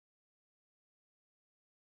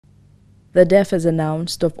The death is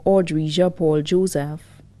announced of Audrey Jean-Paul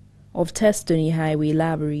Joseph of Testony Highway,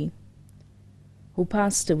 Laborie, who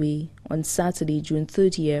passed away on Saturday, June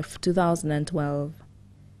 30th, 2012,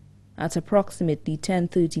 at approximately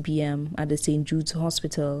 10:30 p.m. at the St. Jude's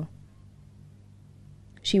Hospital.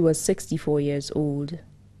 She was 64 years old.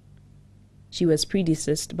 She was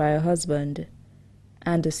predeceased by her husband,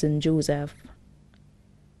 Anderson Joseph,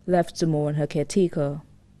 left to mourn her caretaker,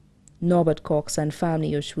 Norbert Cox and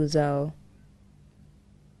family of Schwuzel,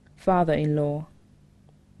 father-in-law,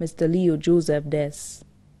 Mr. Leo Joseph Des,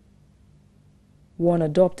 one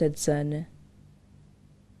adopted son,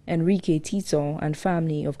 Enrique Tito and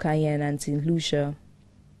family of Cayenne and St. Lucia,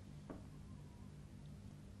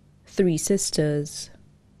 3 sisters,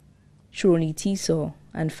 Shirley Tito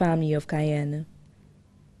and family of Cayenne,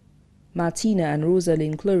 Martina and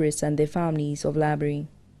Rosalind Clarice and their families of Laborie,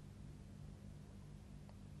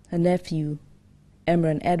 her nephew,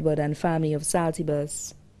 Emran Edward and family of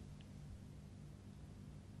Saltibus,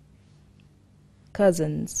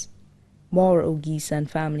 cousins, Maura O'Geese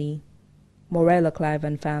and family, Morella Clive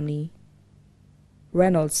and family,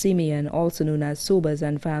 Reynolds Simeon, also known as Sobers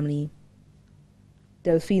and family,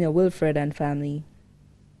 Delphina Wilfred and family,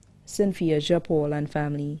 Cynthia Jean-Paul and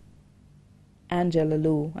family, Angela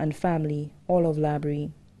Lowe and family, all of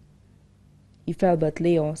Laborie, Ethelbert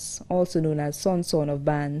Leos, also known as Son of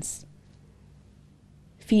Bands,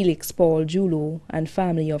 Felix Paul Julo and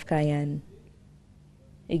family of Cayenne,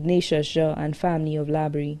 Ignatius Jean and family of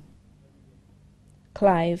Laborie,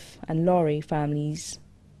 Clive and Laurie families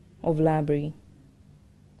of Laborie,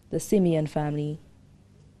 the Simeon family,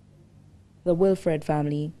 the Wilfred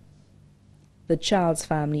family, the Charles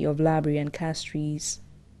family of Laborie and Castries,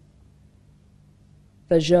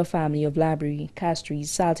 the Jean family of Laborie, Castries,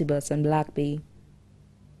 Saltibus and Black Bay,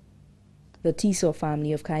 the Tissot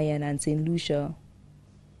family of Cayenne and St. Lucia,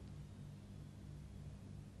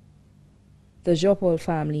 the Jean-Paul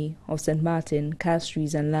family of St. Martin,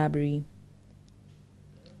 Castries and Laborie,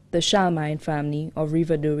 the Chalmine family of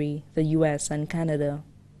Riverdure, the U.S. and Canada,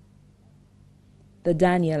 the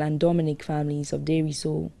Daniel and Dominic families of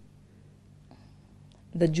Deriso,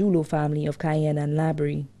 the Julo family of Cayenne and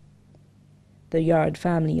Laborie, the Yard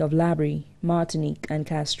family of Laborie, Martinique and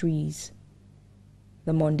Castries,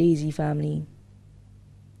 the Mondesi family,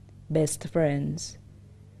 best friends,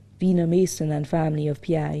 Vina Mason and family of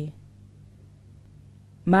Piaille,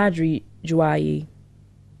 Marjorie Joye,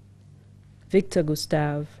 Victor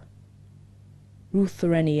Gustave, Ruth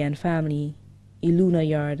Rennie and family, Iluna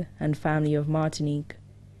Yard and family of Martinique,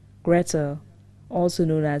 Greta, also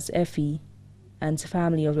known as Effie, and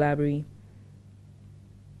family of Laborie,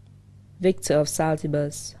 Victor of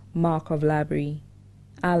Saltibus, Mark of Laborie,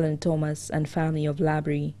 Alan Thomas and family of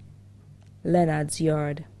Laborie, Leonard's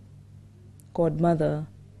Yard, Godmother,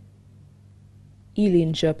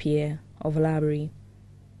 Eileen Japierre of Laborie,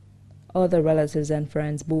 other relatives and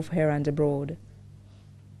friends both here and abroad.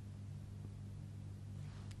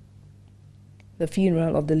 The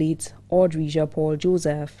funeral of the late Audrey Jean-Paul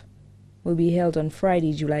Joseph will be held on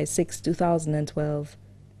Friday, July 6, 2012,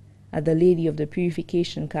 at the Lady of the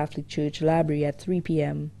Purification Catholic Church, Laborie at 3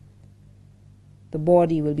 p.m. The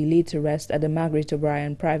body will be laid to rest at the Margaret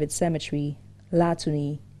O'Brien Private Cemetery,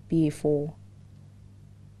 Latony, BA4.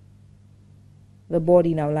 The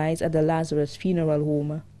body now lies at the Lazarus Funeral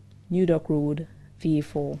Home, New Dock Road,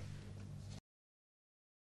 VA4.